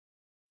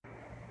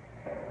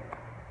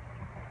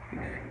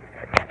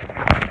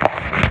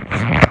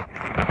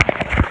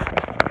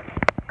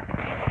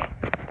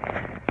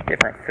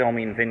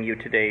filming venue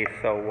today,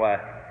 so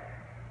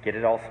get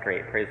it all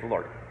straight. Praise the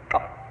Lord.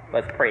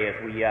 Let's pray as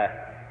we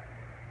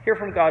hear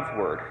from God's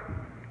Word.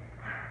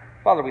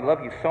 Father, we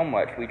love you so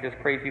much. We just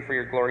praise you for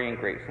your glory and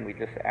grace, and we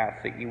just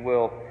ask that you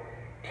will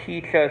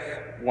teach us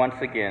once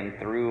again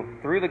through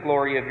the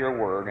glory of your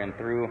Word and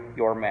through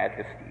your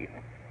majesty.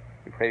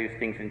 We pray these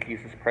things in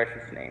Jesus'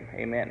 precious name.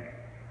 Amen.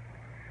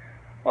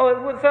 Well,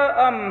 it was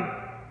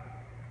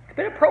it's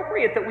been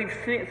appropriate that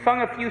we've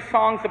sung a few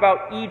songs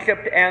about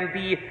Egypt and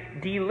the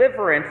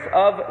deliverance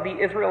of the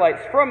Israelites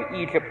from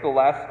Egypt the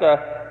last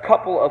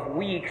couple of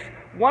weeks.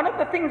 One of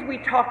the things we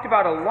talked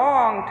about a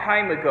long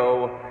time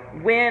ago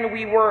when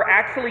we were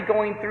actually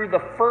going through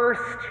the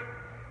first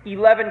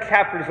 11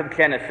 chapters of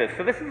Genesis.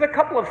 So this is a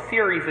couple of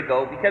series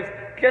ago because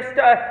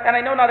and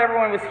I know not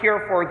everyone was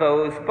here for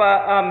those,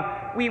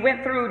 but we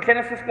went through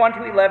Genesis 1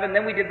 to 11,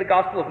 then we did the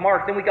Gospel of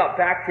Mark, then we got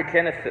back to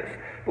Genesis.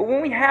 But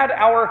when we had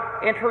our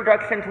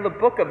introduction to the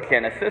book of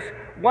Genesis,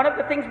 one of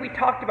the things we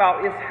talked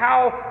about is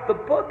how the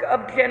book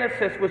of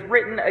Genesis was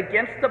written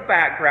against the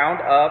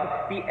background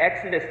of the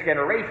Exodus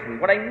generation.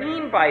 What I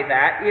mean by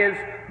that is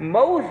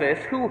Moses,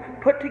 who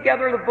put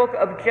together the book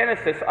of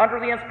Genesis under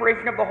the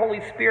inspiration of the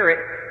Holy Spirit,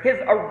 his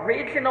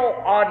original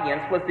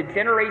audience was the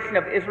generation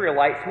of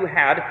Israelites who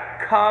had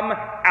come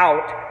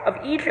out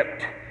of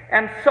Egypt.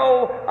 And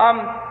so,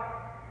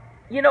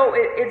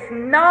 it's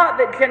not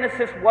that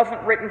Genesis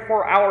wasn't written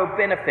for our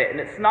benefit, and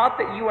it's not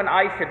that you and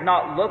I should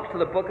not look to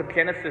the book of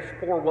Genesis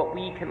for what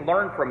we can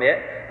learn from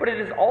it, but it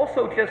is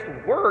also just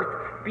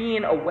worth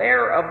being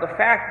aware of the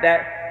fact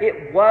that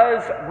it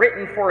was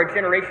written for a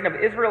generation of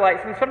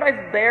Israelites, and sometimes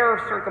their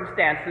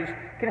circumstances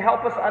can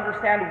help us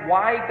understand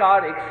why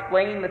God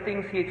explained the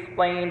things he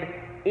explained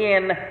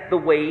in the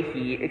way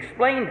he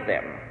explained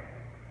them.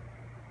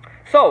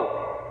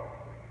 So,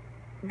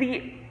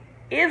 the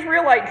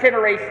Israelite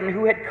generation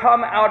who had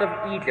come out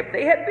of Egypt,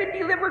 they had been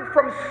delivered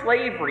from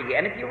slavery.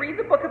 And if you read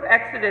the book of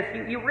Exodus,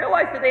 you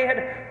realize that they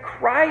had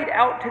cried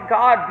out to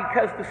God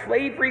because the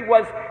slavery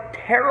was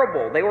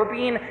terrible. They were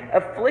being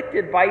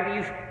afflicted by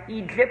these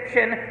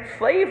Egyptian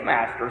slave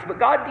masters. But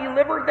God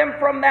delivered them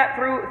from that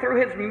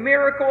through his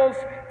miracles,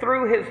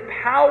 through his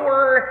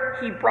power.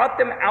 He brought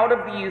them out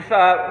of these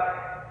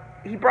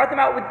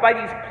by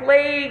these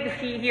plagues.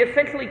 He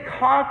essentially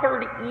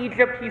conquered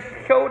Egypt. He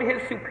showed his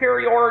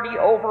superiority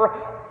over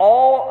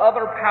all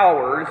other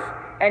powers.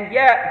 And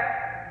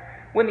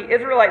yet, when the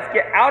Israelites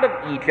get out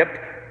of Egypt,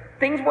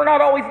 things were not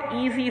always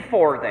easy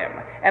for them.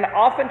 And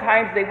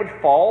oftentimes they would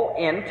fall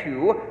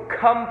into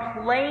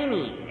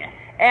complaining.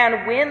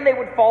 And when they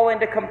would fall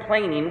into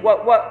complaining,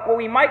 what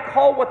we might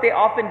call what they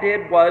often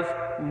did was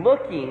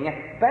looking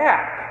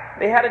back.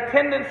 They had a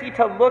tendency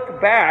to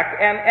look back,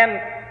 and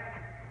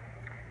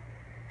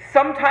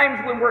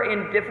sometimes when we're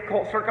in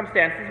difficult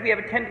circumstances, we have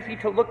a tendency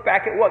to look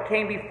back at what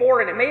came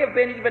before, and it may have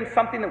been even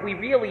something that we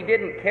really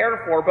didn't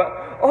care for, but,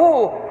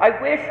 I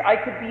wish I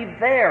could be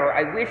there.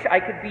 I wish I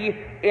could be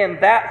in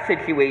that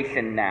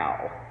situation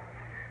now.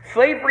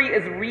 Slavery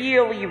is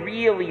really,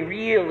 really,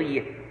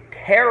 really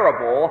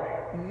terrible,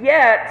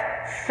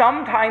 yet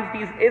sometimes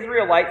these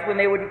Israelites, when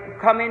they would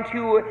come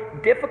into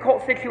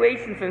difficult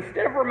situations,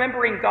 instead of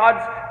remembering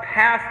God's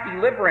past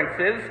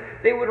deliverances,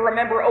 they would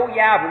remember, but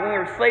when we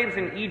were slaves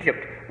in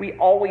Egypt, we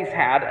always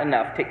had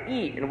enough to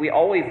eat, and we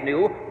always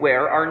knew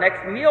where our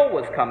next meal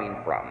was coming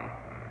from.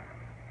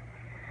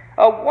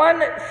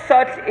 One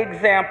such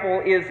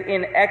example is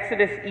in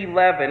Exodus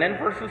 11 and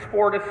verses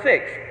 4 to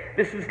 6.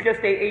 This is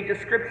just a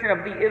description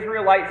of the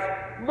Israelites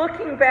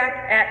looking back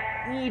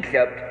at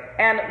Egypt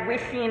and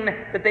wishing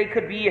that they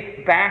could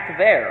be back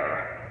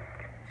there.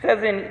 It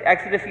says in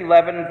Exodus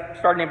 11,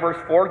 starting in verse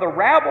 4, the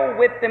rabble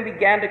with them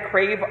began to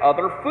crave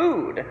other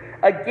food.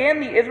 Again,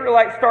 the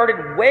Israelites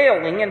started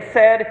wailing and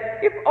said,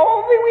 if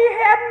only we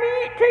had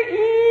meat to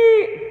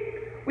eat.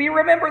 We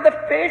remember the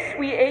fish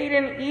we ate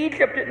in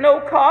Egypt at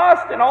no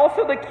cost, and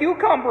also the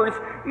cucumbers,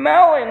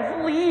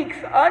 melons, leeks,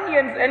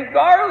 onions, and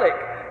garlic.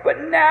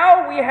 But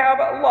now we have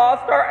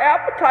lost our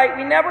appetite.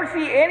 We never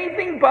see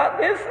anything but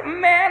this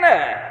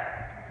manna.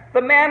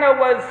 The manna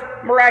was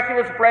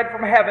miraculous bread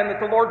from heaven that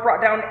the Lord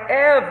brought down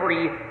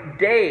every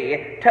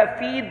day to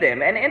feed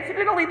them. And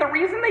incidentally, the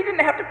reason they didn't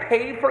have to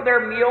pay for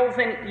their meals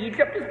in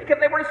Egypt is because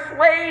they were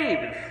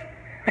slaves.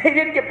 They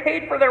didn't get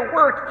paid for their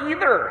work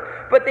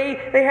either. But they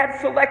had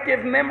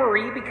selective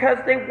memory because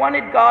they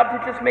wanted God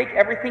to just make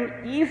everything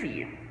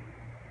easy.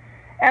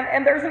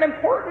 And there's an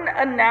important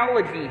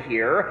analogy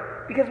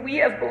here, because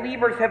we as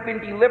believers have been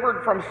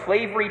delivered from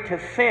slavery to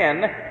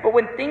sin, but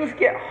when things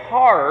get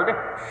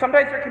hard,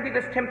 sometimes there can be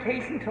this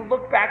temptation to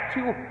look back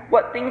to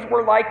what things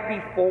were like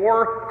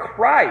before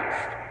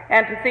Christ,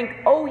 and to think,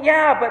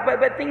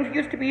 but things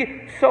used to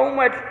be so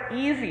much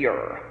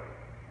easier.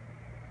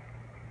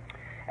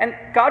 And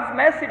God's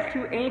message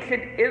to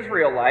ancient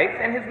Israelites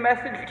and his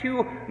message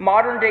to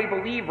modern-day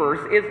believers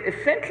is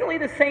essentially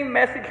the same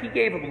message he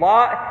gave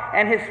Lot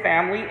and his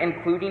family,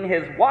 including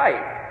his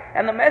wife.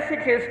 And the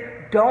message is,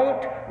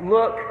 don't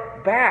look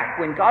back.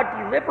 When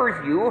God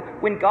delivers you,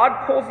 when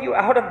God pulls you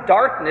out of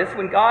darkness,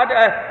 when God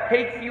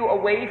takes you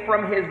away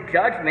from his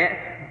judgment,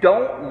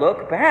 don't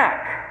look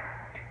back.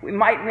 We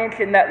might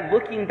mention that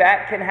looking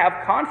back can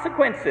have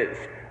consequences.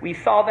 We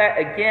saw that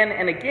again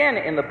and again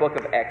in the book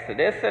of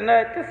Exodus, and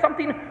it's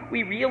something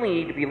we really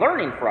need to be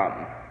learning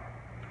from.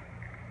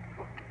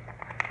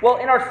 Well,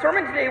 in our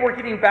sermon today, we're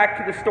getting back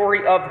to the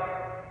story of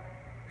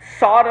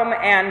Sodom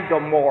and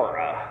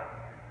Gomorrah.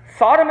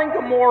 Sodom and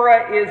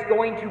Gomorrah is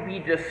going to be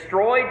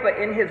destroyed, but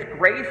in His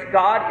grace,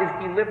 God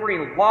is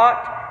delivering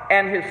Lot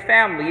and his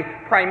family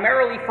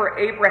primarily for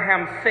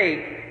Abraham's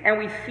sake. And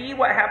we see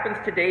what happens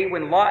today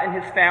when Lot and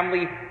his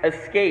family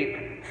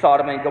escape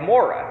Sodom and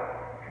Gomorrah.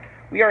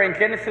 We are in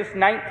Genesis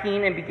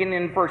 19 and beginning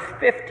in verse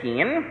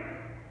 15.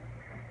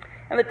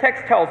 And the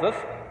text tells us,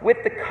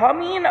 "With the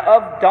coming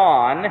of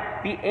dawn,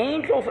 the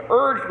angels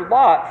urged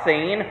Lot,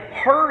 saying,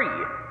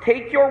 'Hurry,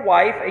 take your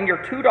wife and your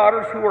 2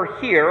 daughters who are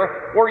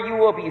here, or you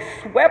will be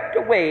swept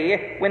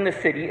away when the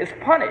city is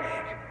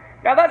punished.'"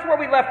 Now that's where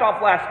we left off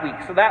last week,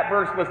 so that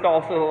verse was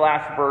also the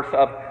last verse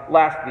of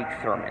last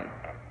week's sermon.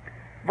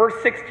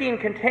 Verse 16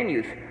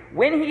 continues,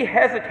 "When he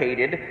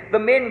hesitated, the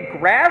men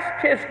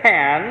grasped his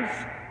hands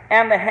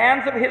and the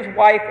hands of his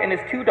wife and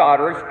his 2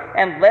 daughters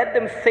and led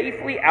them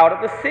safely out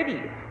of the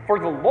city, for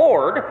the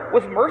Lord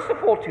was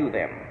merciful to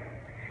them.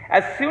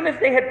 As soon as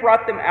they had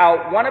brought them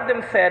out, one of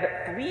them said,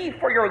 'Flee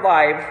for your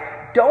lives,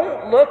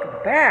 don't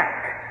look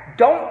back,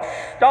 don't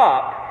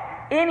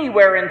stop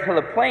anywhere into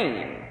the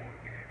plain.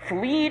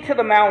 Flee to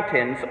the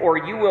mountains, or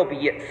you will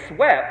be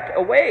swept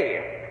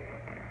away.'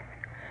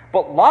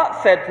 But Lot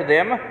said to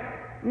them,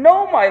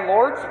 'No, my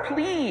lords,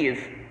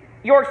 please.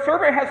 Your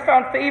servant has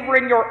found favor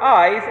in your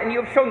eyes, and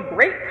you have shown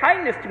great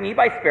kindness to me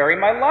by sparing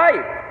my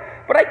life.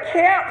 But I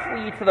can't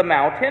flee to the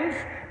mountains.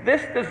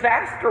 This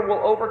disaster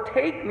will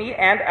overtake me,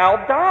 and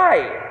I'll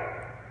die.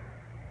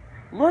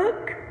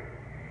 Look,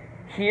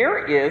 here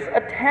is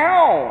a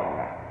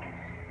town,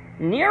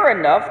 near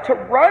enough to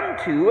run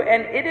to,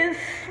 and it is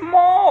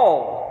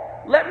small.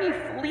 Let me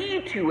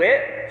flee to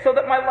it, so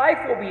that my life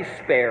will be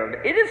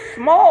spared. It is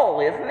small,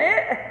 isn't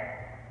it?'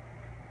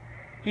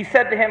 He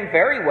said to him,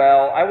 'Very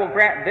well, I will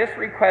grant this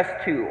request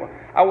too.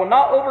 I will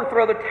not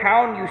overthrow the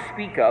town you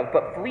speak of,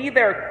 but flee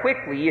there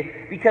quickly,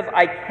 because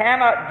I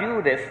cannot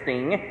do this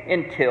thing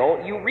until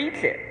you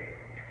reach it.'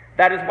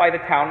 That is why the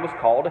town was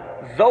called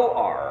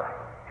Zoar.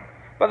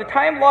 By the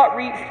time Lot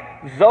reached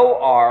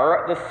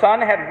Zoar, the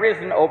sun had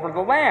risen over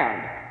the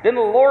land. Then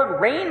the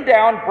Lord rained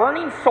down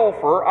burning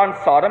sulfur on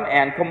Sodom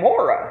and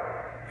Gomorrah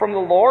from the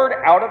Lord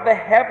out of the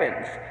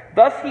heavens.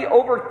 Thus he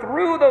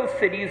overthrew those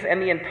cities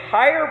and the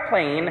entire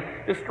plain,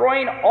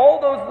 destroying all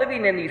those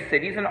living in these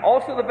cities and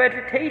also the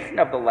vegetation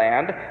of the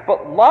land.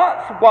 But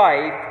Lot's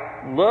wife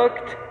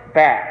looked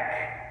back,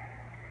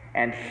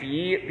 and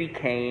she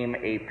became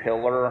a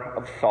pillar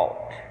of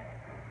salt.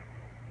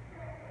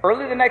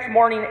 Early the next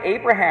morning,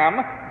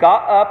 Abraham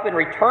got up and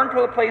returned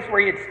to the place where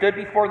he had stood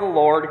before the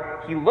Lord.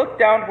 He looked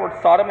down toward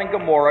Sodom and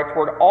Gomorrah,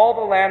 toward all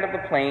the land of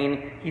the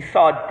plain. He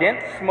saw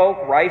dense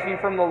smoke rising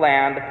from the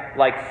land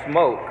like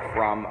smoke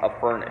from a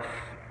furnace.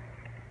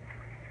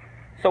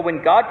 So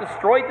when God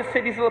destroyed the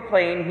cities of the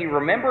plain, he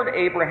remembered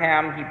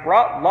Abraham. He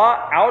brought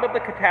Lot out of the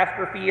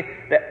catastrophe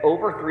that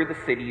overthrew the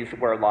cities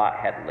where Lot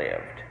had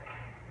lived.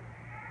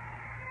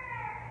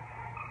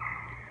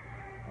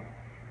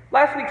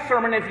 Last week's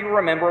sermon, as you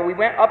remember, we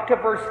went up to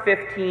verse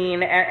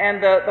 15,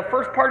 and the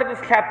first part of this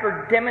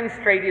chapter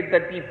demonstrated the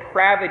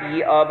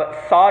depravity of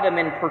Sodom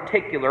in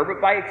particular,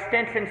 but by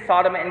extension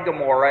Sodom and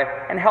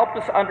Gomorrah, and helped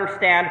us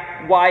understand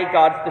why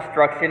God's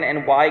destruction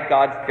and why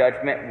God's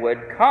judgment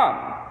would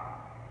come.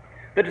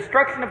 The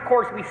destruction, of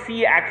course, we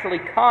see actually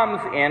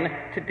comes in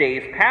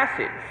today's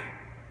passage.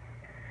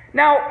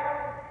 Now,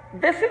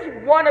 this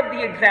is one of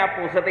the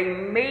examples of a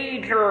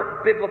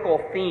major biblical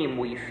theme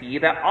we see,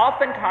 that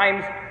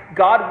oftentimes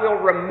God will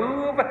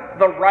remove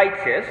the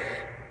righteous,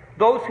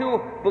 those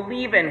who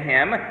believe in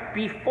him,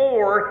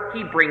 before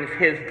he brings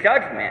his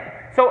judgment.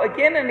 So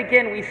again and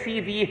again we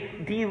see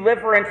the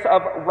deliverance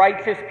of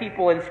righteous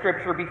people in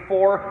Scripture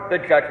before the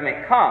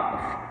judgment comes.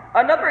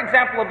 Another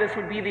example of this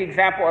would be the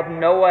example of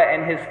Noah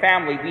and his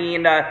family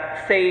being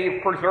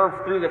saved,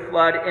 preserved through the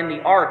flood in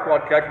the ark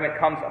while judgment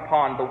comes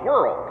upon the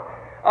world.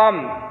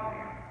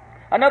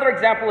 Another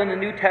example in the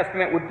New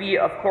Testament would be,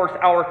 of course,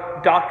 our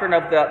doctrine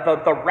of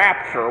the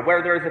rapture,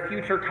 where there is a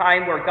future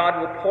time where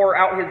God will pour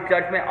out his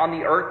judgment on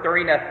the earth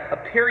during a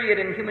period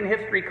in human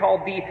history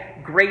called the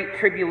Great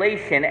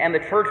Tribulation, and the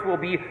church will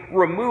be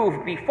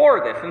removed before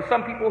this. And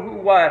some people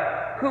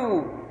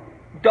who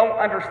don't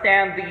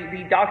understand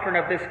the doctrine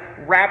of this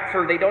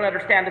rapture, they don't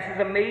understand this is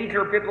a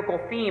major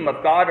biblical theme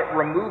of God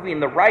removing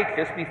the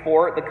righteous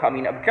before the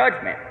coming of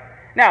judgment.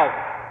 Now,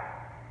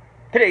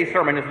 today's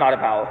sermon is not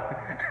about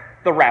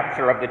the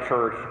rapture of the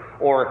church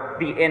or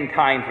the end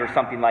times or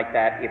something like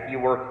that. If you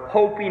were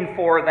hoping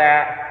for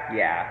that,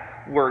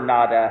 yeah, we're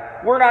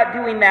not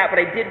doing that, but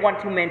I did want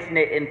to mention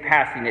it in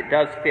passing. It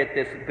does fit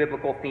this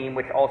biblical theme,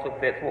 which also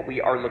fits what we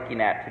are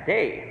looking at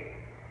today.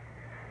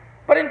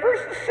 But in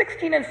verses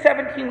 16 and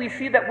 17, we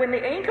see that when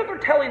the angels are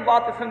telling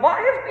Lot this, and Lot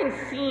has been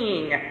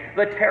seeing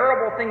the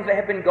terrible things that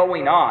have been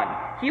going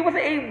on. He was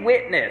a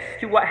witness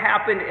to what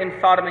happened in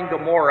Sodom and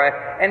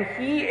Gomorrah, and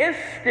he is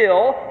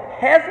still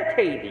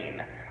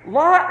hesitating.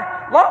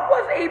 Lot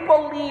was a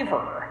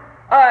believer.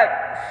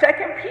 2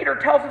 Peter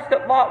tells us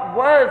that Lot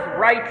was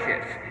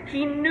righteous.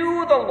 He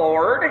knew the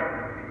Lord,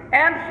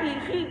 and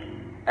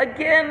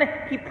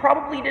he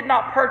probably did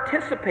not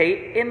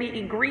participate in the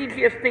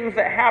egregious things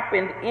that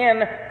happened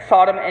in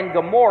Sodom and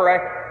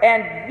Gomorrah,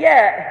 and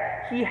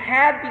yet he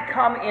had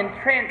become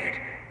entrenched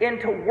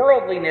into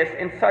worldliness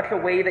in such a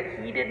way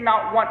that he did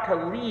not want to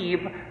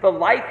leave the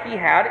life he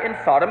had in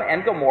Sodom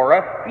and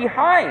Gomorrah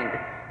behind,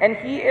 and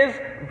he is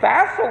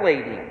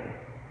vacillating.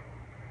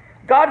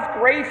 God's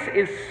grace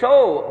is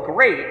so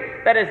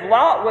great that as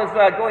Lot was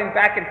going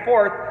back and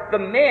forth, the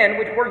men,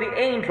 which were the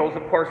angels,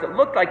 of course, that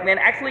looked like men,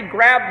 actually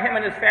grabbed him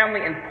and his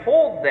family and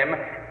pulled them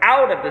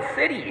out of the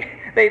city.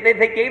 They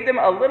gave them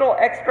a little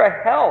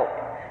extra help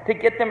to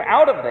get them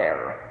out of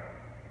there.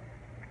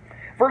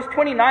 Verse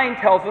 29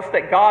 tells us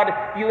that God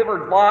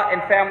delivered Lot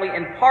and family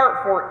in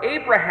part for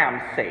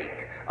Abraham's sake.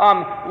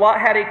 Lot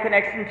had a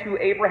connection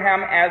to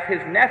Abraham as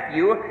his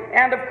nephew,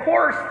 and of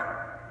course,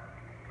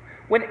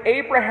 when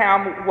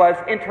Abraham was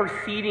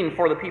interceding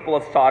for the people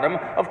of Sodom,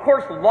 of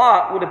course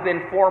Lot would have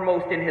been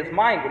foremost in his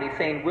mind when he's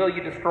saying, "Will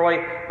you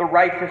destroy the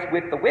righteous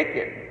with the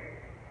wicked?"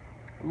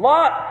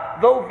 Lot,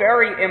 though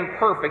very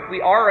imperfect,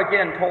 we are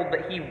again told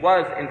that he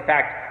was in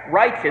fact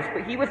righteous,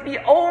 but he was the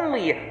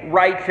only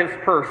righteous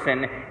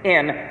person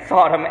in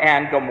Sodom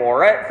and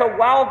Gomorrah. So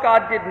while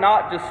God did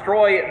not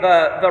destroy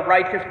the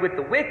righteous with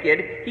the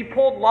wicked, he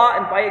pulled Lot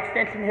and by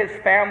extension his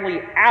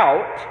family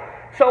out.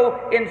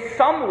 So in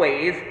some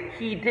ways,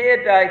 he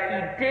did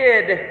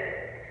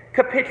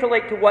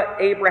capitulate to what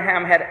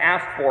Abraham had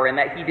asked for, in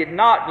that he did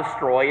not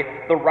destroy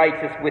the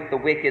righteous with the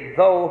wicked,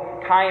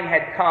 though time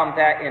had come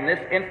that in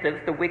this instance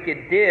the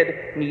wicked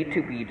did need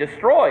to be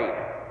destroyed.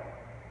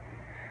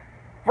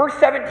 Verse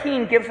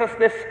 17 gives us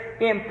this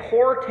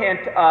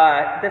important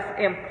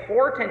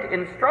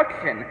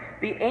instruction.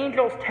 The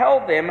angels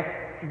tell them,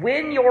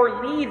 when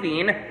you're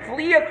leaving,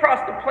 flee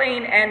across the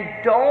plain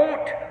and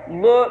don't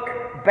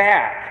look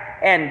back.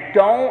 And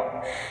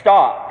don't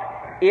stop.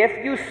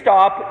 If you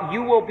stop,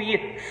 you will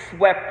be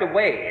swept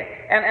away.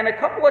 And a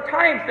couple of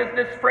times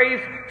this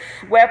phrase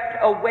 "swept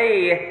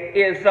away"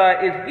 is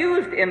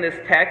used in this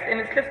text,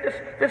 and it's just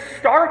this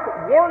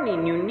stark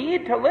warning. You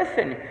need to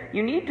listen.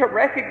 You need to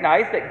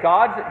recognize that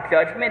God's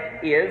judgment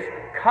is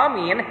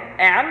coming,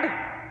 and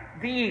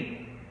the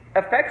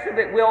effects of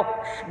it will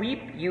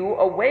sweep you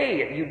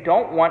away. You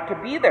don't want to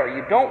be there.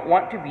 You don't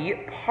want to be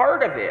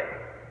part of it.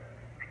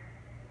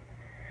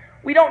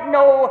 We don't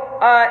know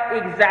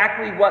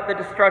exactly what the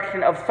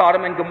destruction of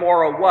Sodom and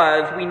Gomorrah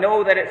was. We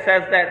know that it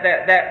says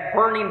that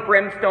burning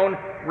brimstone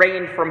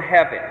rained from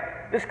heaven.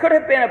 This could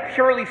have been a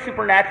purely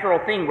supernatural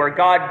thing where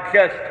God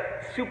just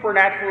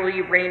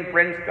supernaturally rained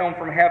brimstone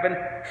from heaven.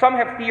 Some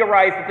have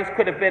theorized that this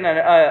could have been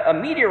a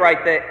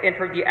meteorite that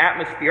entered the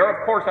atmosphere,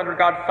 of course under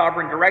God's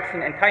sovereign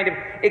direction, and kind of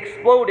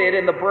exploded,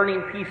 and the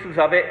burning pieces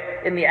of it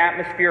in the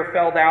atmosphere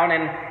fell down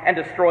and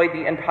destroyed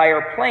the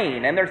entire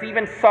plain. And there's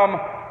even some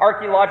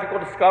archaeological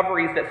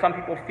discoveries that some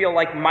people feel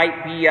like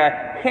might be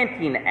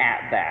hinting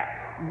at that.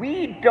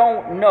 We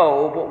don't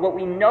know, but what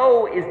we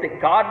know is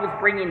that God was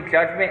bringing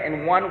judgment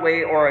in one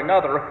way or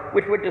another,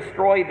 which would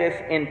destroy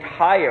this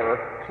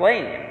entire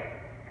plain.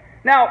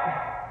 Now,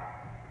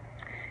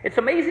 it's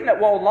amazing that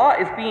while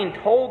Lot is being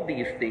told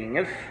these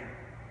things,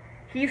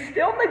 he's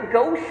still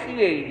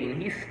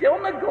negotiating. He's still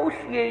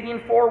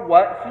negotiating for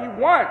what he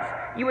wants.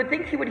 You would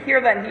think he would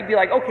hear that and he'd be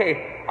like,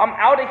 okay, I'm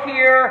out of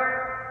here.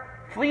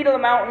 Flee to the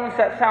mountains.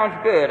 That sounds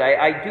good.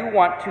 I do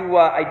want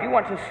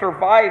to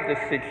survive this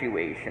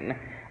situation.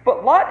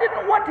 But Lot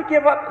didn't want to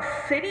give up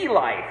city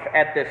life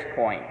at this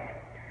point.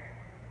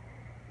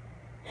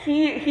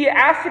 He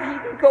asked if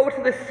he could go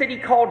to the city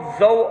called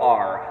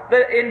Zoar.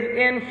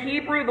 In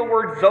Hebrew, the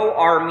word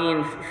Zoar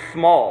means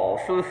small.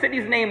 So the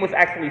city's name was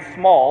actually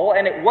small,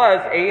 and it was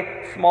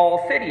a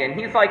small city. And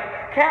he's like,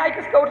 can't I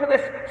just go to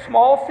this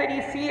small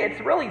city? See, it's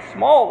really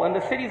small, and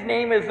the city's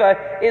name is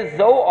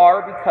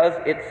Zoar because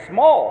it's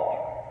small.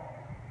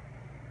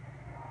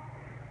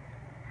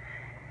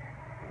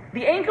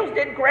 The angels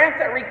did grant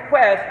that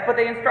request, but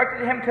they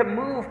instructed him to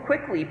move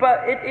quickly.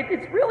 But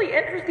it's really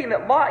interesting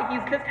that Lot,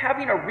 he's just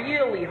having a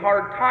really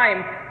hard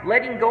time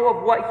letting go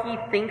of what he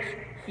thinks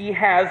he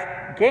has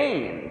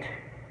gained.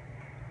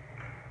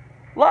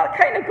 Lot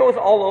kind of goes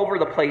all over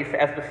the place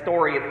as the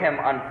story of him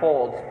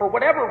unfolds. For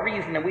whatever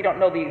reason, and we don't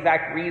know the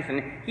exact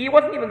reason, he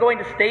wasn't even going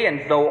to stay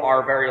in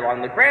Zoar very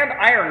long. The grand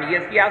irony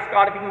is he asked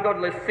God if he can go to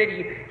this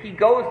city. He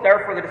goes there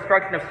for the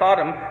destruction of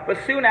Sodom, but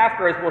soon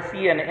after, as we'll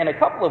see in a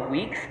couple of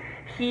weeks,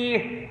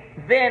 he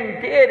then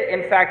did,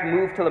 in fact,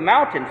 move to the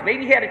mountains.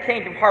 Maybe he had a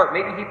change of heart.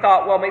 Maybe he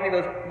thought, well, maybe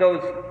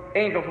those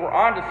angels were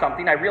onto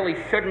something. I really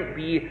shouldn't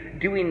be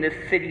doing this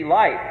city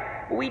life.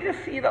 But we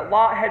just see that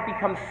Lot had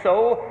become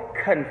so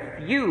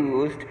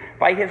confused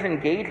by his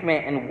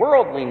engagement in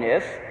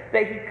worldliness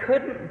that he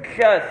couldn't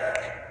just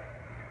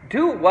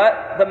do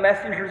what the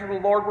messengers of the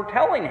Lord were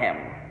telling him.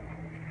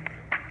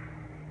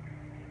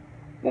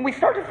 When we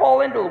start to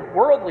fall into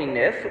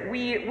worldliness,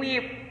 we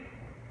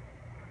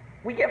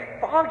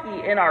get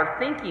foggy in our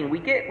thinking. We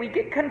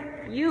get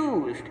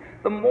confused.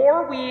 The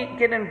more we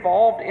get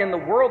involved in the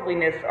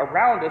worldliness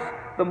around us,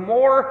 the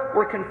more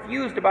we're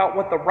confused about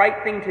what the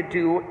right thing to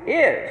do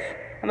is.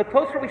 And the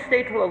closer we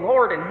stay to the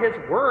Lord and His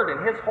Word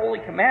and His holy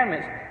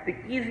commandments, the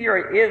easier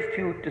it is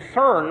to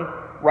discern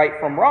right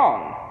from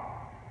wrong.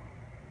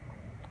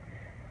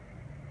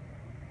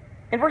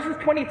 In verses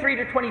 23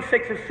 to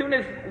 26, as soon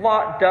as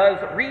Lot does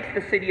reach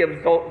the city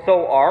of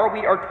Zoar,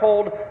 we are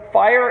told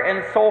fire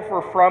and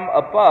sulfur from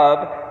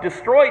above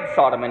destroyed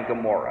Sodom and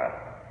Gomorrah.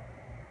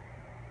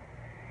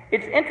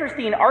 It's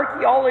interesting,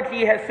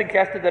 archaeology has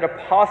suggested that a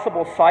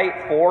possible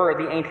site for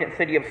the ancient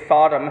city of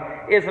Sodom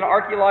is an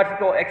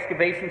archaeological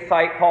excavation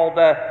site called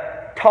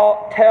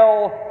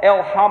Tel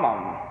El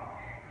Hammam.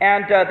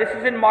 And this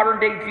is in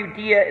modern-day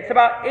Judea. It's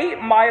about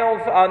 8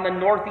 miles on the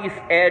northeast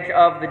edge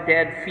of the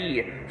Dead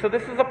Sea. So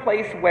this is a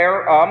place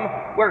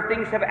where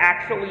things have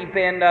actually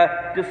been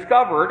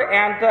discovered,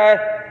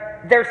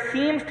 and there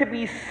seems to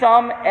be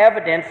some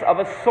evidence of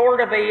a sort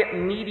of a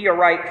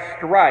meteorite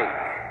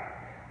strike.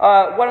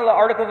 One of the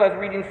articles I was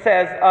reading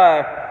says,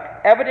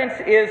 evidence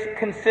is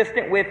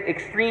consistent with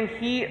extreme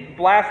heat,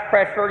 blast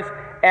pressures,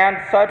 and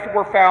such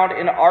were found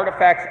in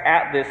artifacts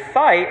at this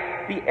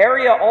site. The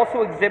area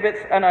also exhibits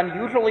an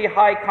unusually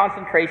high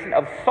concentration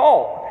of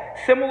salt.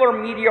 Similar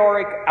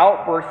meteoric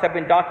outbursts have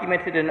been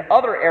documented in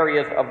other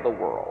areas of the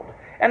world.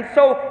 And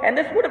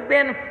this would have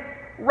been,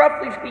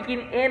 roughly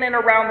speaking, in and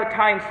around the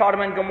time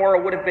Sodom and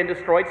Gomorrah would have been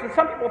destroyed. So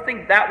some people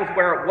think that was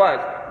where it was.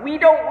 We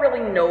don't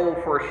really know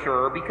for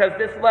sure, because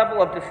this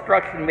level of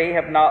destruction may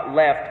have not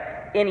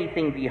left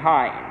anything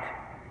behind.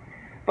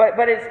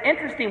 But it's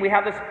interesting, we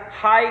have this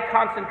high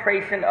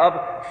concentration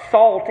of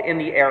salt in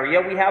the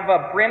area. We have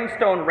a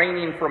brimstone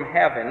raining from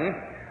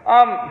heaven.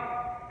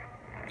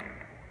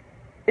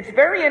 It's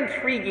very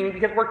intriguing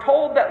because we're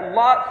told that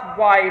Lot's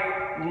wife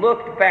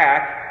looked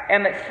back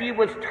and that she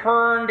was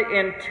turned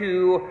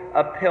into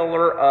a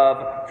pillar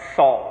of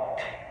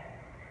salt.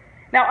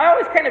 Now, I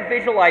always kind of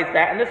visualize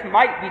that, and this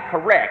might be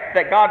correct,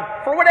 that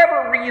God, for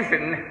whatever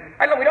reason,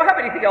 I know we don't have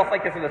anything else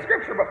like this in the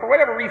Scripture, but for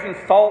whatever reason,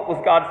 salt was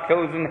God's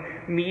chosen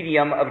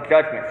medium of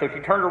judgment. So she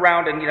turned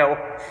around and,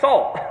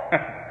 salt.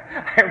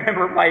 I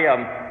remember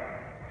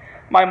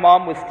my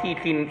mom was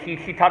teaching,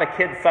 she taught a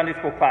kids' Sunday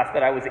school class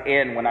that I was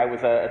in when I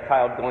was a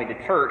child going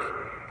to church.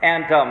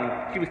 And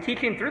she was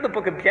teaching through the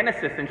book of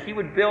Genesis, and she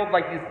would build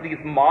like these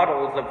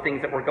models of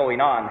things that were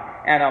going on.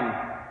 And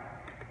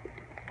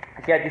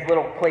she had these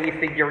little clay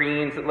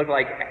figurines that looked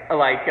like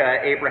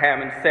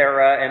Abraham and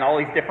Sarah and all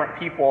these different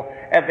people.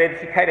 And then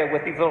she kind of,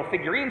 with these little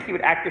figurines, she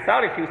would act this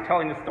out as she was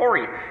telling the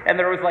story. And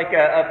there was like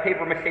a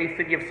papier-mâché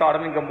city of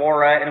Sodom and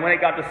Gomorrah. And when it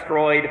got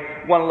destroyed,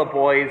 one of the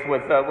boys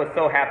was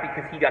so happy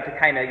because he got to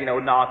kind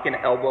of, knock and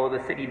elbow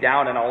the city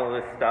down and all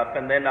of this stuff.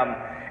 And then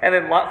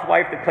Lot's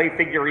wife, the clay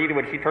figurine,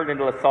 when she turned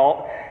into a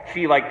salt,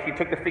 she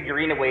took the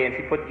figurine away and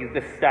she put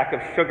this stack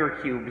of sugar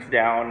cubes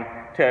down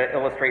to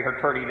illustrate her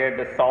turning it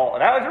into salt.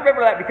 And I always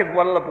remember that because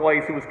one of the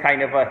boys who was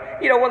kind of one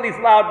of these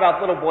loudmouth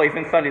little boys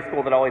in Sunday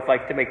school that always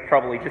likes to make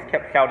trouble, he just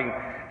kept shouting,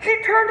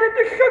 "She turned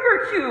into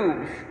sugar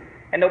cubes!"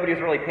 And nobody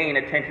was really paying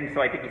attention,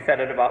 so I think he said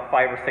it about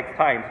 5 or 6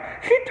 times.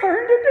 "She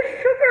turned into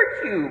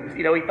sugar cubes!"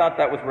 He thought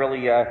that was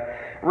really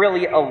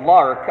a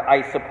lark,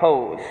 I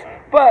suppose.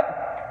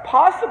 But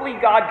possibly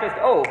God just,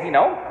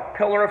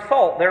 pillar of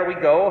salt, there we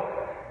go.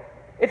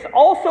 It's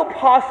also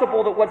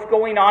possible that what's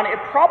going on, it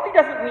probably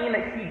doesn't mean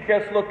that she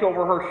just looked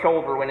over her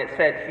shoulder when it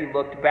said she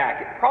looked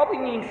back. It probably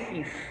means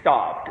she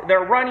stopped.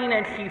 They're running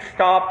and she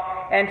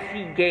stopped and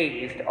she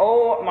gazed.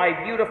 "Oh,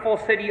 my beautiful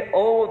city,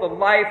 oh, the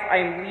life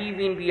I'm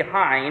leaving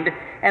behind."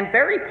 And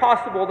very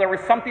possible there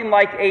was something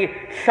like a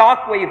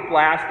shockwave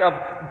blast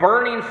of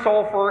burning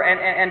sulfur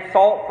and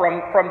salt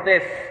from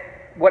this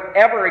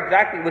whatever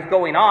exactly was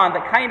going on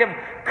that kind of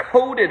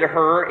coated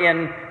her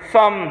in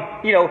some,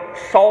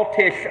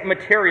 saltish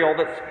material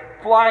that's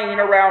flying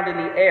around in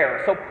the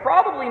air. So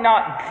probably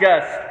not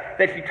just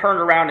that she turned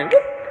around and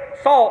whoop,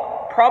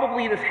 salt.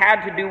 Probably this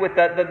had to do with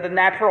the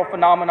natural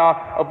phenomena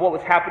of what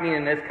was happening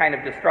in this kind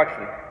of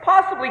destruction.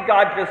 Possibly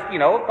God just,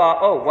 thought,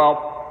 "Oh,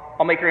 well,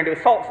 I'll make her into a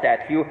salt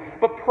statue,"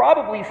 but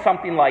probably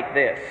something like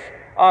this.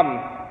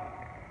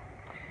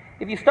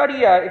 If you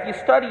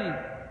study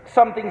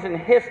some things in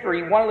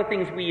history, one of the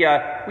things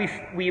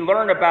we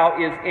learn about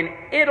is in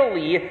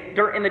Italy,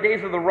 in the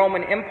days of the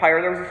Roman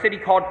Empire, there was a city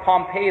called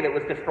Pompeii that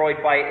was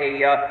destroyed by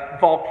a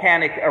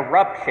volcanic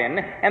eruption,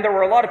 and there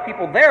were a lot of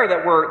people there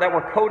that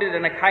were coated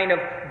in a kind of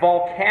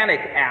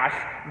volcanic ash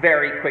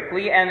very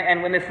quickly,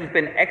 and when this has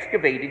been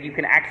excavated, you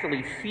can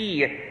actually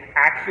see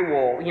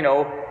actual,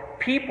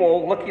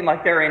 people looking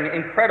like they're in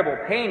incredible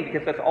pain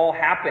because that's all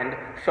happened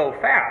so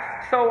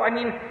fast. So,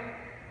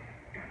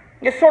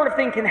 this sort of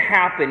thing can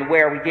happen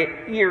where we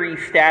get eerie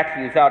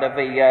statues out of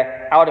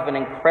an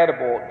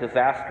incredible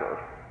disaster.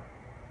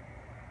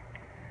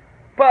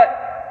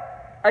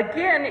 But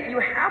Again, you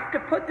have to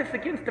put this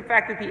against the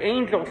fact that the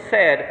angel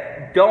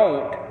said,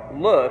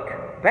 don't look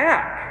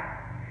back.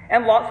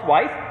 And Lot's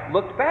wife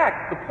looked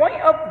back. The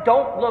point of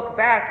don't look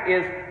back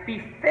is be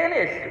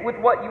finished with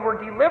what you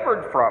were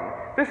delivered from.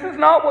 This is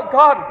not what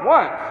God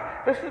wants.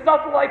 This is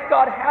not the life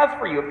God has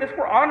for you. If this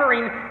were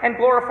honoring and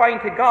glorifying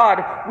to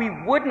God, we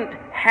wouldn't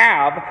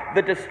have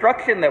the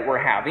destruction that we're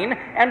having.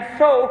 And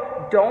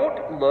so,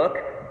 don't look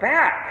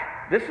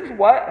back. This is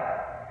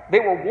what they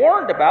were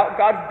warned about.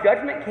 God's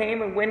judgment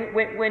came, and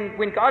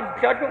when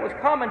God's judgment was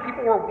coming,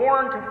 people were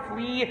warned to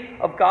flee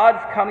of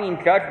God's coming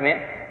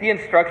judgment. The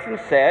instructions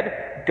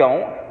said,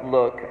 don't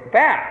look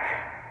back.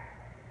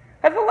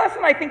 That's a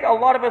lesson I think a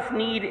lot of us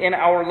need in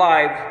our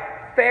lives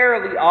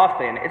fairly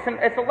often.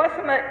 It's a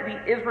lesson that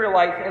the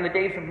Israelites in the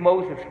days of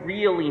Moses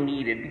really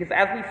needed, because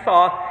as we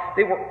saw,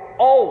 they were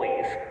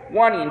always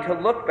wanting to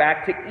look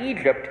back to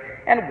Egypt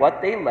and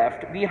what they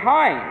left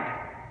behind.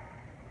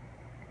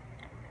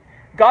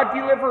 God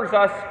delivers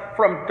us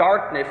from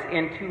darkness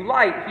into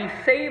light. He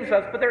saves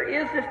us, but there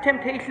is this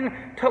temptation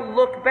to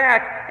look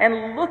back,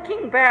 and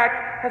looking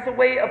back has a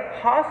way of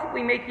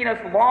possibly making us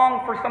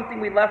long for something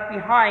we left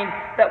behind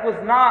that was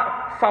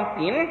not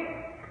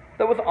something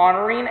that was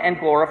honoring and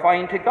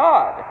glorifying to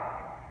God.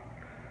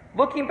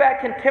 Looking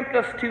back can tempt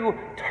us to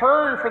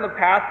turn from the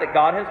path that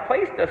God has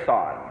placed us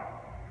on.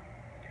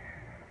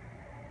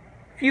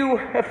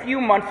 A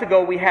few months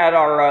ago, we had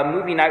our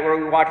movie night where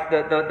we watched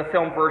the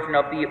film version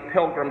of The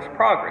Pilgrim's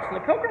Progress. And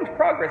The Pilgrim's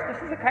Progress,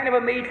 this is a kind of a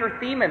major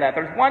theme in that.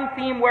 There's one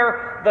theme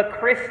where the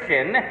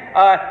Christian,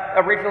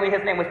 originally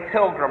his name was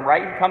Pilgrim,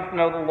 right? He comes to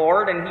know the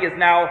Lord, and he is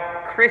now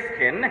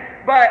Christian.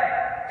 But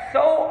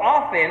so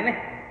often,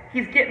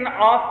 he's getting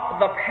off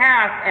the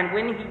path, and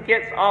when he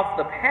gets off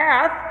the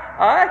path,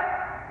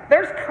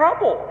 there's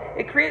trouble.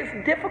 It creates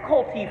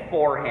difficulty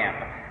for him.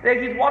 That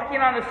he's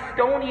walking on a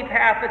stony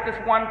path at this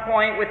one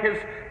point with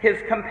his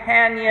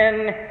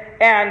companion,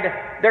 and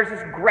there's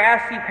this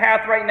grassy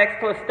path right next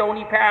to a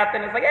stony path,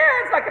 and it's like,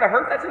 it's not going to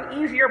hurt. That's an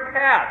easier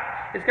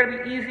path. It's going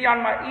to be easier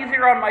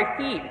on my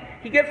feet.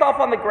 He gets off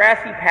on the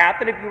grassy path,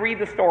 and if you read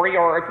the story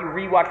or if you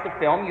rewatch the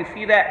film, you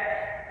see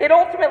that it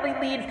ultimately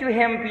leads to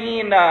him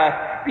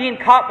being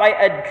caught by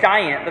a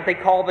giant that they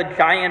call the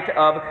giant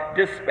of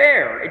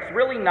despair. It's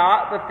really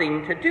not the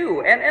thing to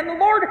do. And the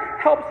Lord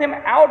helps him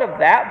out of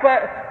that,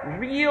 but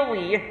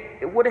really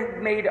it would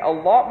have made a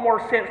lot more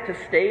sense to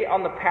stay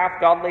on the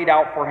path God laid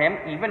out for him,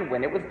 even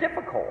when it was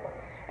difficult.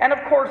 And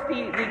of course,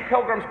 the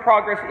Pilgrim's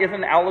Progress is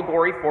an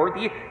allegory for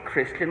the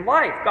Christian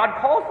life.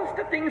 God calls us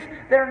to things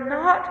that are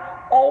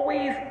not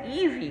always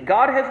easy.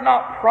 God has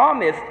not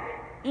promised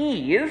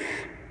ease.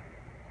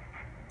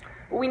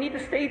 We need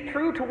to stay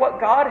true to what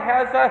God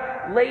has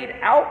laid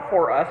out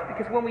for us,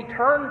 because when we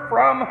turn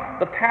from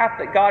the path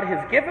that God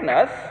has given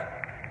us,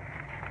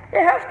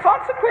 it has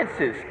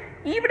consequences.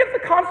 Even if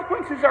the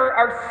consequences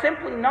are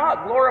simply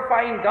not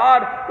glorifying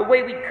God the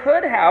way we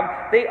could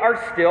have, they are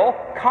still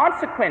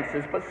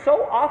consequences. But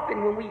so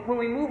often when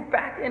we move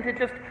back into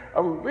just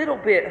a little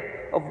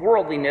bit of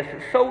worldliness,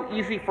 it's so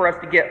easy for us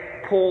to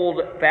get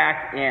pulled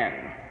back in.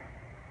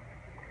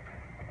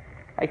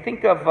 I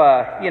think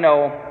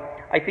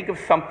of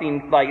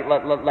something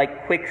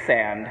like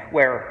quicksand,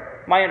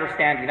 where my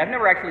understanding, I've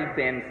never actually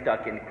been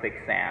stuck in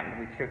quicksand.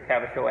 We should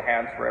have a show of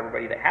hands for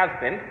everybody that has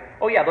been.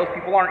 Oh yeah, those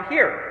people aren't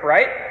here,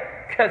 right?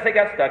 Because they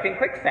got stuck in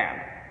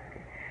quicksand.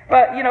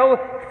 But,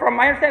 from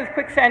my understanding of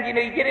quicksand, you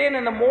get in,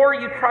 and the more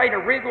you try to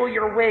wriggle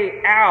your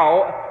way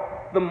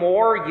out, the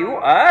more you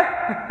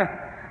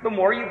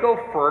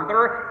go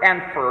further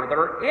and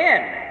further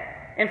in.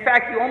 In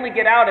fact, you only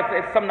get out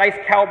if some nice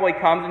cowboy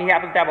comes and he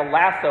happens to have a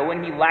lasso,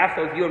 and he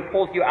lassos you and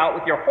pulls you out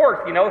with your horse.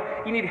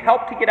 You need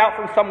help to get out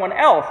from someone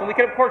else. And we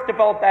can, of course,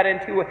 develop that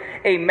into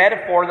a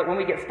metaphor that when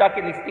we get stuck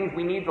in these things,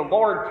 we need the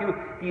Lord to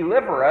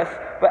deliver us.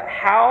 But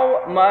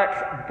how much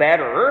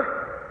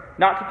better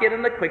not to get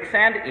in the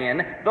quicksand in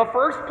the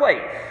first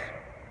place?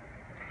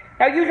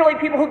 Now, usually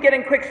people who get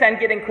in quicksand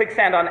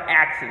on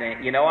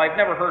accident. I've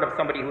never heard of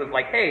somebody who was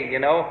like, hey,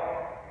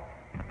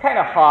 kind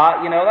of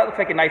hot, that looks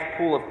like a nice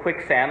pool of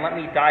quicksand. Let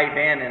me dive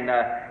in and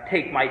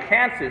take my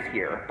chances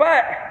here.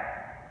 But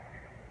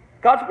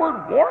God's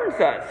Word warns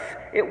us.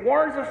 It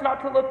warns us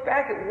not to look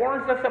back. It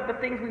warns us of the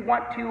things we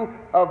want to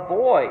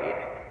avoid.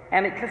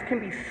 And it just can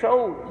be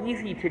so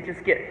easy to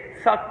just get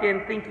sucked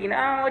in thinking,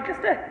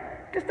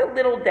 just a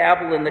little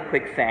dabble in the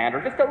quicksand,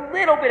 or just a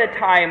little bit of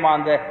time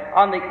on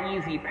the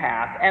easy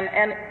path.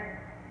 And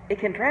it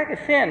can drag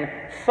us in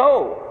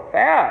so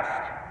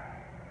fast.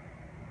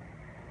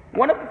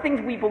 One of the things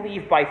we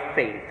believe by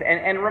faith,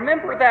 and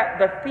remember that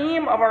the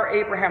theme of our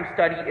Abraham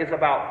study is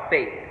about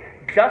faith,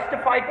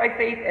 justified by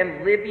faith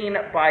and living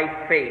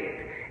by faith.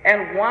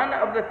 And one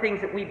of the things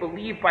that we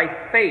believe by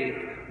faith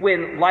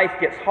when life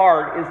gets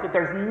hard is that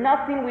there's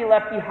nothing we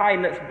left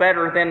behind that's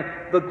better than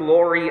the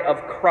glory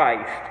of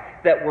Christ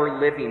that we're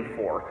living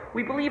for.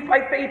 We believe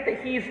by faith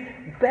that He's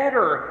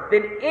better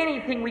than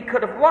anything we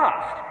could have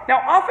lost.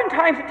 Now,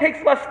 oftentimes it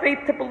takes less faith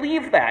to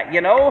believe that,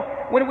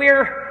 when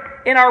we're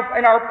in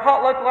our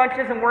potluck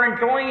lunches and we're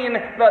enjoying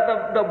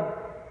the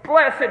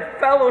blessed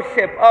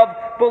fellowship of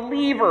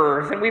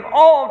believers, and we've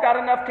all got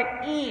enough to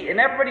eat, and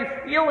everybody's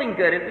feeling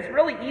good. It's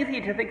really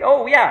easy to think,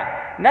 oh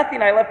yeah,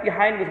 nothing I left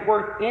behind was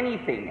worth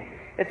anything.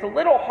 It's a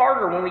little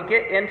harder when we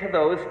get into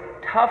those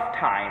tough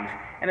times,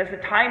 and it's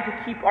a time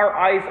to keep our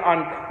eyes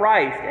on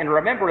Christ and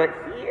remember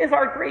that He is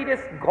our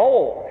greatest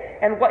goal,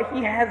 and what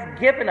He has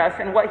given us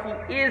and what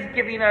He is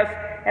giving us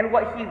and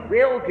what He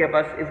will give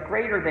us is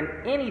greater than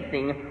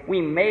anything we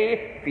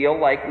may feel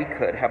like we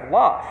could have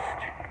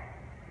lost.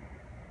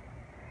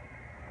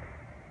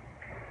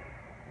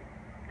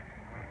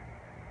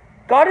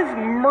 God is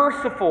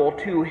merciful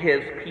to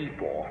His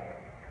people.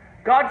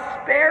 God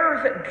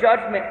spares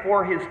judgment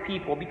for His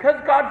people. Because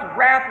God's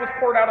wrath was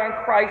poured out on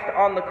Christ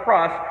on the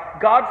cross,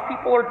 God's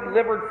people are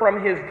delivered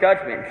from His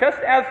judgment, just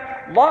as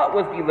Lot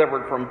was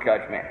delivered from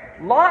judgment.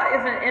 Lot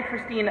is an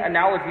interesting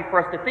analogy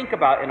for us to think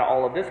about in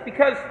all of this,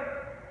 because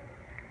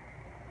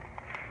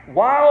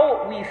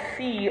while we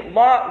see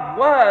Lot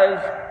was,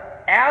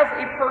 as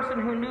a person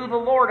who knew the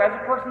Lord, as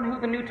a person who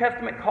the New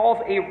Testament calls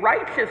a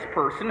righteous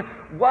person,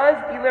 was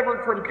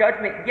delivered from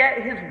judgment,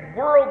 yet his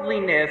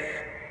worldliness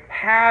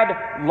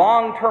had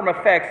long-term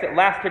effects that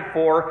lasted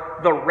for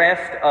the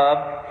rest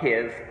of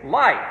his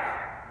life.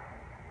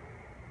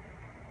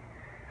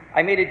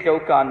 I made a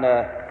joke on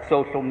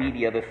social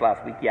media this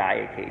last week. Yeah, I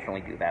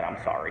occasionally do that.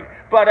 I'm sorry.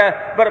 But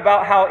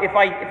about how if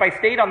I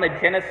stayed on the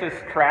Genesis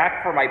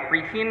track for my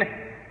preaching,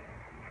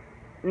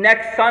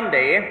 next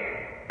Sunday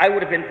I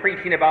would have been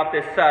preaching about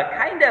this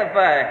kind of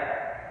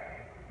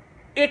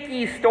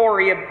icky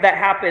story that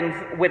happens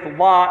with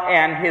Lot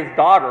and his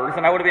daughters,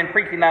 and I would have been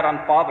preaching that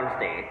on Father's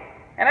Day.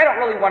 And I don't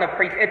really want to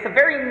preach. It's a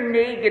very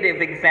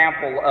negative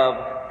example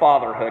of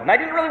fatherhood. And I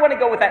didn't really want to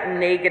go with that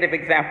negative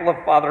example of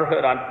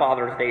fatherhood on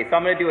Father's Day. So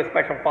I'm going to do a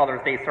special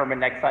Father's Day sermon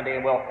next Sunday,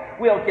 and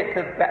we'll get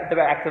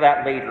back to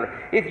that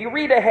later. If you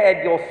read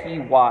ahead, you'll see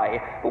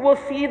why. But we'll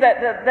see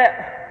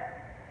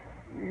that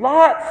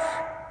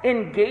Lot's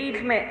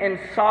engagement in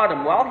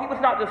Sodom, while he was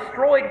not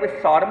destroyed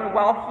with Sodom, and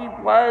while he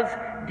was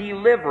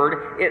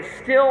delivered, it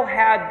still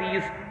had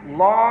these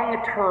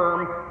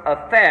long-term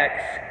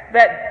effects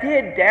that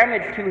did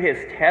damage to his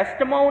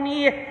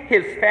testimony,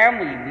 his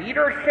family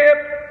leadership,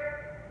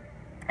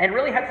 and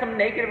really had some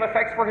negative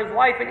effects for his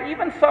life, and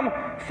even some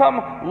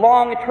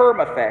long-term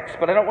effects.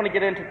 But I don't want to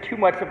get into too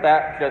much of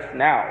that just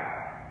now.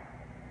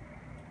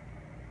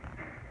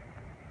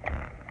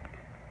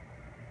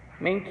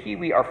 Main key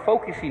we are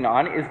focusing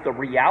on is the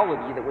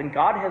reality that when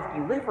God has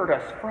delivered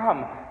us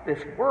from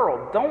this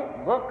world,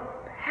 don't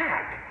look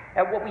back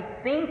at what we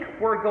think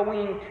we're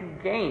going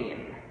to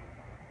gain.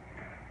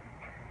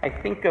 I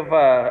think of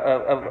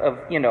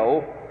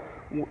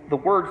the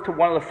words to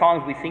one of the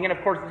songs we sing, and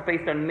of course it's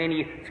based on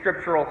many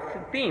scriptural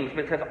themes,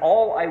 but it says,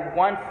 all I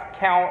once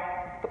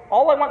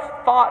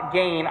thought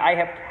gain, I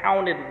have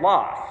counted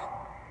loss.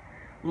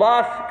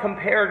 Loss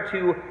compared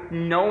to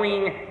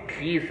knowing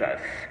Jesus.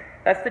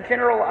 That's the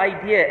general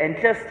idea, and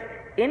just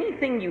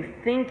anything you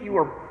think you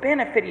are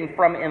benefiting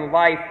from in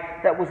life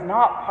that was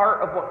not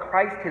part of what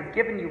Christ has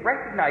given you,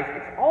 recognize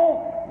it's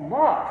all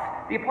loss.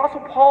 The Apostle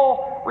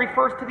Paul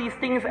refers to these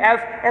things as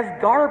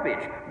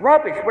garbage,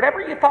 rubbish. Whatever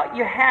you thought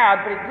you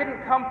had, but it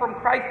didn't come from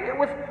Christ, it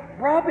was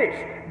rubbish.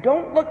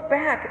 Don't look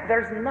back.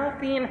 There's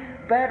nothing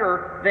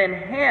better than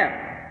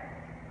Him.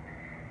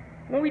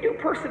 When we do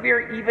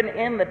persevere even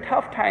in the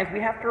tough times, we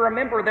have to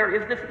remember there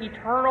is this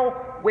eternal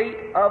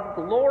weight of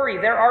glory.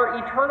 There are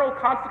eternal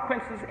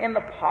consequences in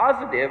the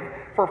positive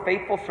for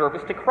faithful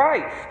service to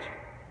Christ.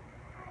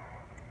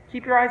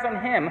 Keep your eyes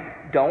on Him.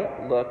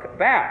 Don't look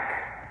back.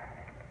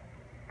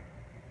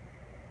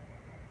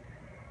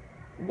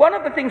 One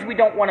of the things we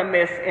don't want to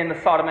miss in the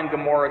Sodom and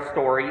Gomorrah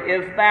story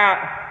is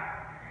that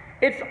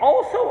it's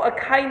also a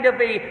kind of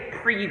a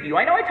preview.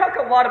 I know I talk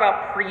a lot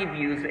about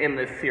previews in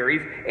this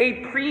series.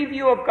 A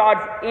preview of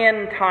God's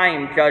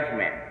end-time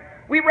judgment.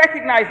 We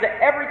recognize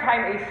that every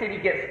time a city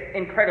gets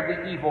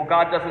incredibly evil,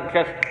 God doesn't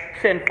just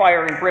send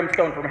fire and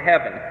brimstone from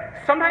heaven.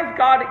 Sometimes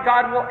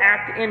God will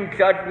act in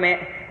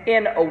judgment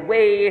in a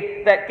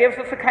way that gives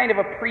us a kind of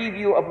a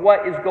preview of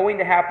what is going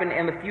to happen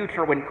in the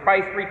future when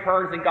Christ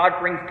returns and God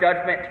brings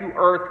judgment to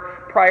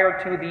earth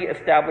prior to the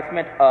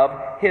establishment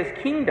of His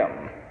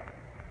kingdom.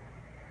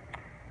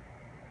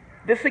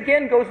 This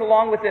again goes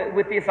along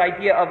with this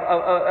idea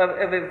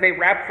of a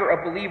rapture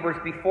of believers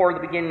before the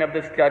beginning of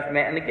this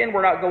judgment. And again,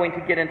 we're not going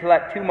to get into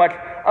that too much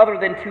other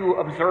than to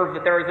observe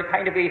that there is a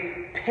kind of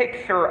a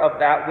picture of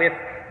that with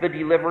the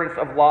deliverance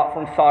of Lot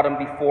from Sodom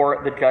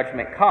before the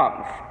judgment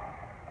comes.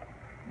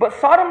 But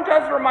Sodom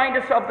does remind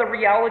us of the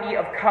reality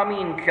of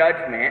coming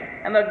judgment.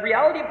 And the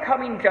reality of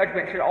coming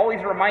judgment should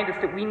always remind us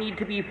that we need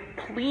to be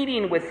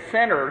pleading with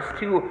sinners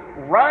to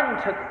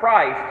run to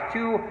Christ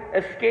to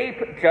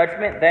escape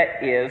judgment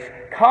that is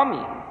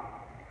coming.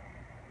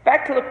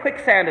 Back to the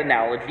quicksand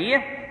analogy,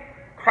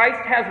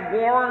 Christ has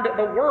warned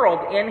the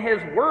world in His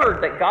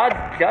Word that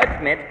God's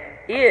judgment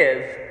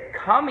is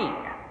coming.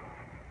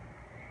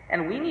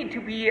 And we need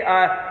to be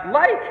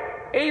like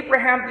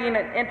Abraham being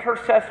an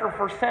intercessor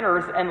for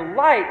sinners, and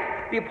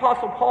like the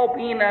Apostle Paul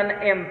being an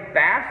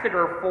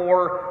ambassador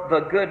for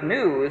the good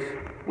news,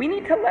 we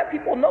need to let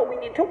people know, we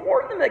need to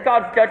warn them that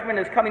God's judgment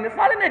is coming. It's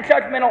not in a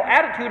judgmental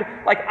attitude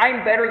like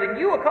I'm better than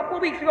you. A couple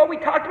of weeks ago we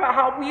talked about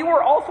how we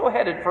were also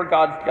headed for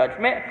God's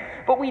judgment,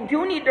 but we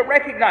do need to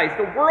recognize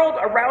the world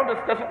around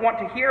us doesn't want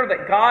to hear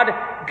that God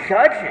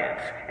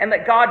judges and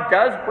that God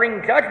does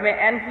bring judgment,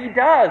 and He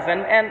does.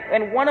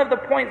 And one of the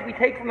points we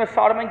take from the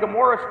Sodom and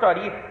Gomorrah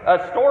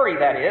story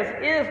that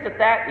is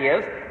that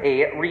is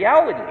a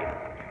reality.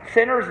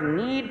 Sinners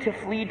need to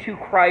flee to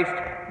Christ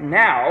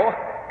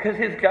now, because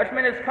His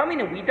judgment is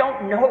coming, and we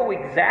don't know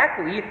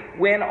exactly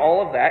when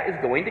all of that is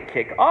going to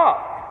kick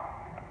off.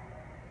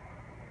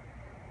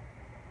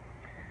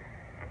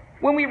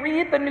 When we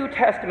read the New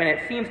Testament,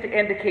 it seems to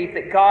indicate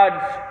that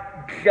God's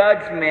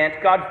judgment,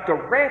 God's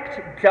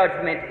direct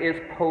judgment, is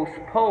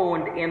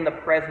postponed in the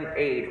present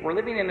age. We're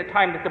living in a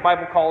time that the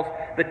Bible calls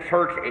the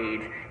church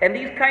age. And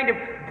these kind of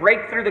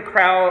break through the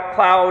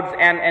clouds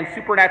and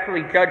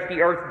supernaturally judge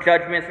the earth's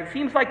judgments, it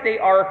seems like they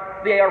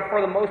are for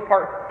the most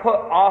part put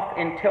off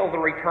until the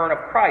return of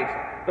Christ.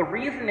 The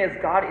reason is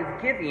God is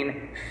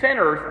giving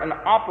sinners an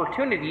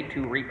opportunity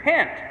to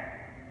repent.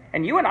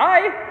 And you and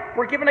I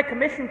were given a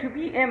commission to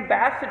be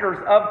ambassadors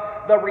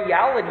of the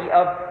reality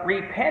of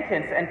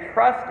repentance and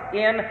trust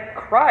in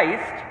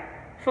Christ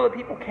so that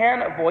people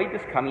can avoid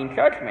this coming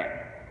judgment.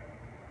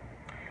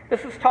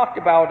 This is talked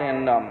about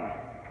in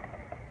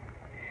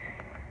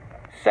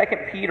 2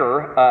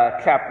 Peter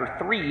chapter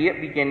 3,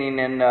 beginning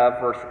in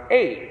verse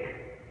 8.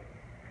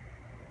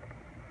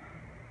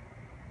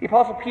 The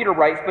Apostle Peter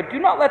writes, "But do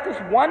not let this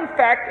one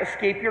fact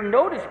escape your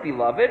notice,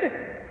 beloved,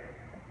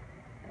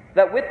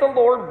 that with the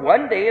Lord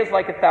 1 day is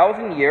like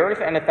 1,000 years,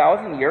 and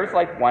 1,000 years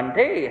like 1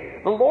 day.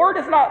 The Lord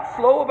is not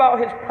slow about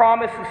His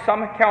promise, as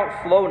some count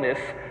slowness,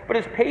 but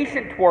is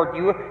patient toward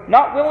you,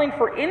 not willing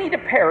for any to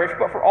perish,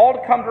 but for all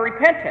to come to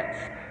repentance.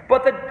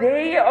 But the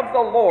day of the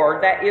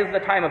Lord," that is the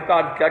time of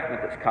God's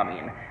judgment that's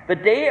coming, "the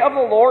day of the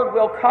Lord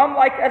will come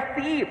like a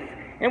thief,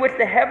 in which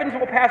the heavens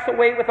will pass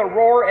away with a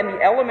roar, and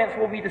the elements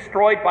will be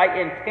destroyed by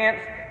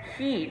intense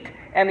heat,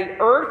 and the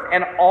earth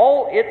and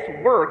all its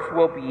works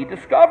will be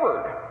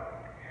discovered.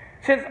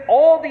 Since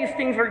all these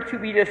things are to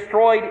be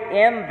destroyed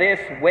in this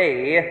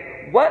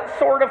way, what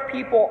sort of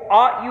people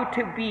ought you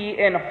to be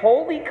in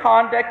holy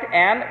conduct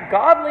and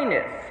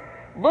godliness,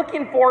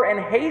 looking for and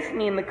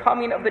hastening the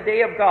coming of the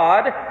day of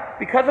God,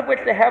 because of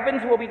which the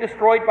heavens will be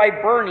destroyed by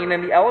burning,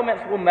 and the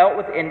elements will melt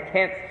with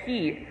intense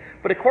heat?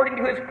 But according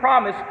to His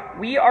promise,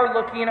 we are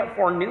looking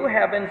for new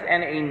heavens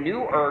and a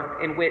new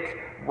earth in which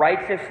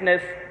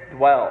righteousness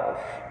dwells."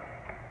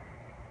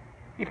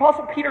 The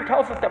Apostle Peter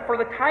tells us that for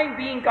the time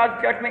being,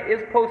 God's judgment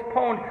is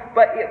postponed,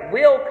 but it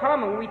will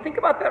come. And when we think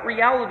about that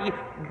reality,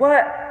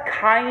 what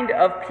kind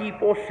of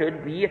people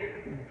should we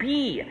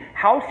be?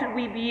 How should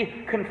we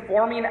be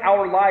conforming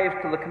our lives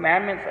to the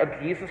commandments of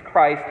Jesus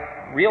Christ,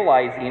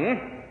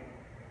 realizing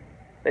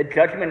that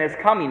judgment is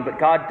coming, but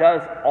God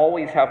does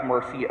always have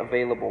mercy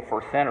available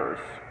for sinners?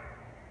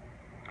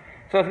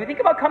 So as we think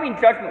about coming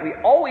judgment, we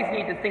always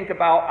need to think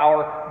about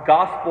our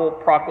gospel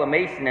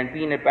proclamation and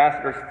being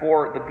ambassadors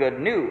for the good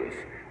news.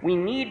 We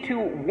need to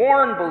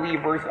warn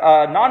believers,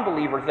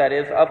 non-believers that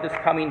is, of this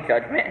coming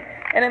judgment,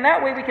 and in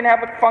that way we can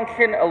have it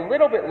function a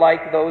little bit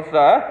like those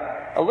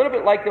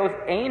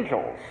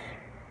angels.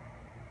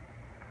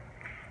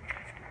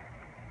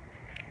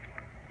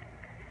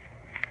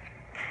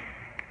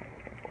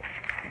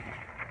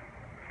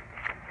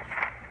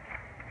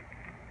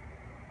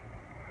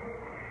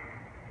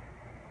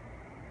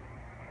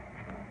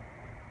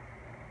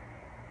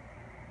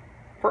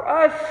 For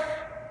us,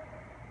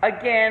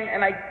 again,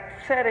 and I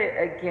said it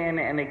again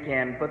and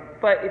again,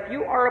 but if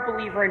you are a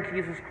believer in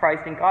Jesus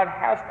Christ and God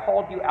has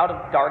called you out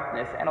of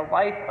darkness and a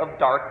life of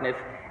darkness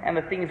and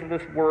the things of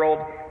this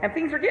world, and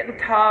things are getting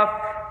tough,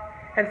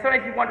 and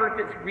sometimes you wonder if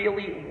it's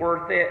really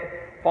worth it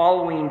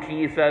following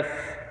Jesus,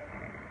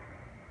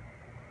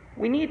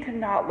 we need to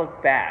not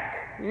look back.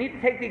 We need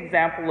to take the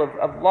example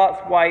of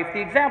Lot's wife,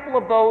 the example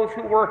of those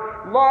who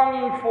were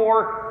longing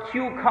for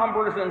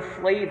cucumbers and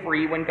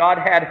slavery when God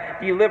had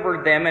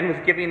delivered them and was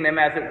giving them,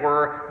 as it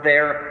were,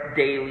 their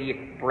daily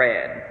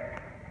bread.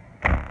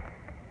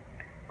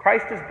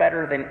 Christ is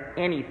better than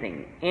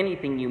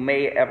anything you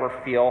may ever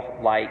feel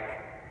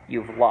like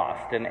you've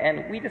lost.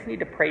 And we just need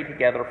to pray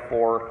together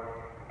for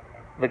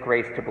the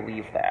grace to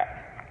believe that.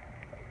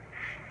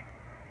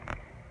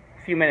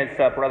 A few minutes,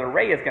 Brother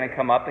Ray is going to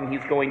come up, and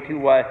he's going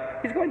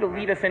to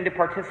lead us into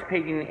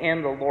participating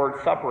in the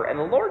Lord's Supper. And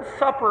the Lord's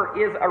Supper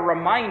is a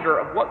reminder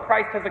of what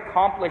Christ has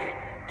accomplished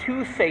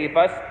to save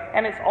us,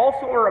 and it's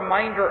also a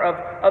reminder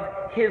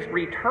of His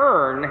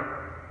return.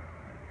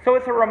 So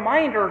it's a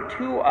reminder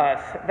to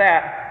us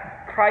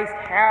that Christ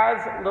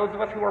has, those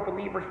of us who are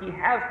believers, He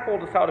has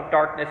pulled us out of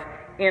darkness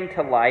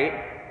into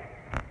light.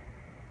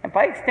 And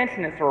by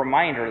extension, it's a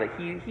reminder that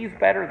He's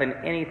better than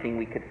anything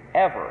we could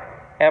ever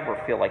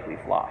feel like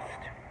we've lost.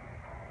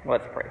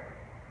 Let's pray.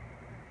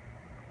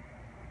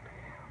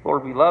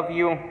 Lord, we love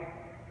You.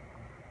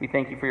 We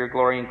thank You for Your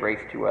glory and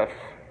grace to us.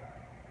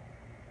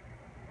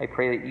 I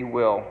pray that You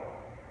will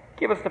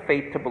Give us the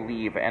faith to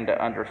believe and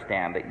to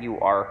understand that you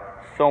are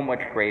so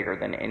much greater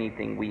than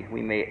anything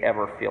we may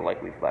ever feel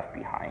like we've left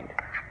behind.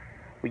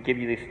 We give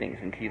you these things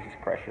in Jesus'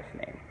 precious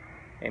name.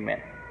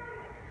 Amen.